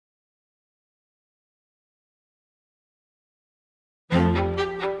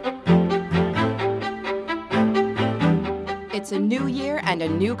It's a new year and a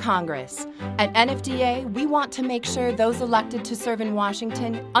new Congress. At NFDA, we want to make sure those elected to serve in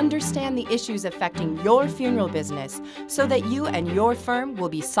Washington understand the issues affecting your funeral business so that you and your firm will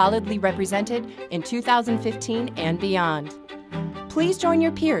be solidly represented in 2015 and beyond. Please join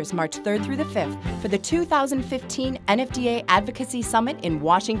your peers March 3rd through the 5th for the 2015 NFDA Advocacy Summit in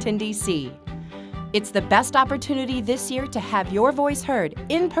Washington, D.C. It's the best opportunity this year to have your voice heard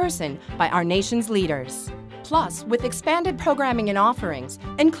in person by our nation's leaders. Plus, with expanded programming and offerings,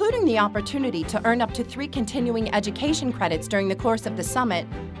 including the opportunity to earn up to 3 continuing education credits during the course of the summit,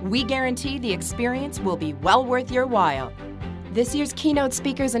 we guarantee the experience will be well worth your while. This year's keynote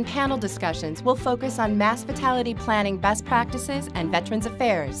speakers and panel discussions will focus on mass fatality planning best practices and Veterans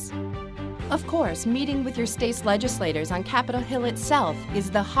Affairs. Of course, meeting with your state's legislators on Capitol Hill itself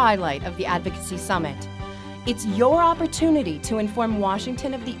is the highlight of the Advocacy Summit. It's your opportunity to inform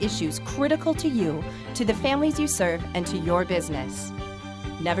Washington of the issues critical to you, to the families you serve, and to your business.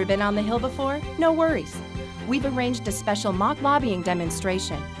 Never been on the Hill before? No worries. We've arranged a special mock lobbying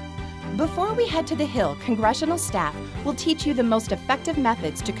demonstration. Before we head to the Hill, congressional staff will teach you the most effective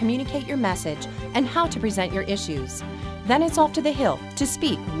methods to communicate your message and how to present your issues. Then it's off to the Hill to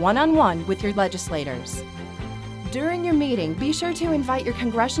speak one-on-one with your legislators. During your meeting, be sure to invite your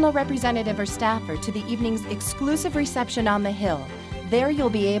congressional representative or staffer to the evening's exclusive reception on the Hill. There you'll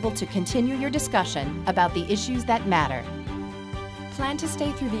be able to continue your discussion about the issues that matter. Plan to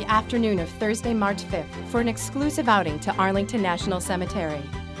stay through the afternoon of Thursday, March 5th for an exclusive outing to Arlington National Cemetery.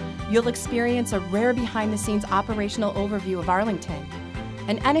 You'll experience a rare behind-the-scenes operational overview of Arlington,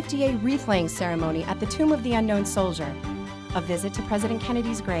 an NFDA wreath-laying ceremony at the Tomb of the Unknown Soldier, a visit to President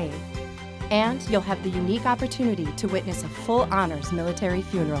Kennedy's grave, and you'll have the unique opportunity to witness a full honors military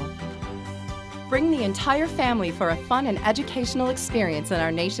funeral. Bring the entire family for a fun and educational experience in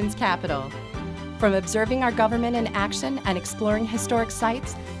our nation's capital. From observing our government in action and exploring historic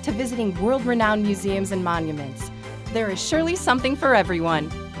sites to visiting world-renowned museums and monuments, there is surely something for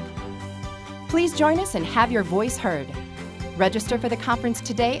everyone. Please join us and have your voice heard. Register for the conference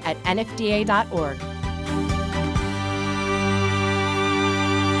today at nfda.org.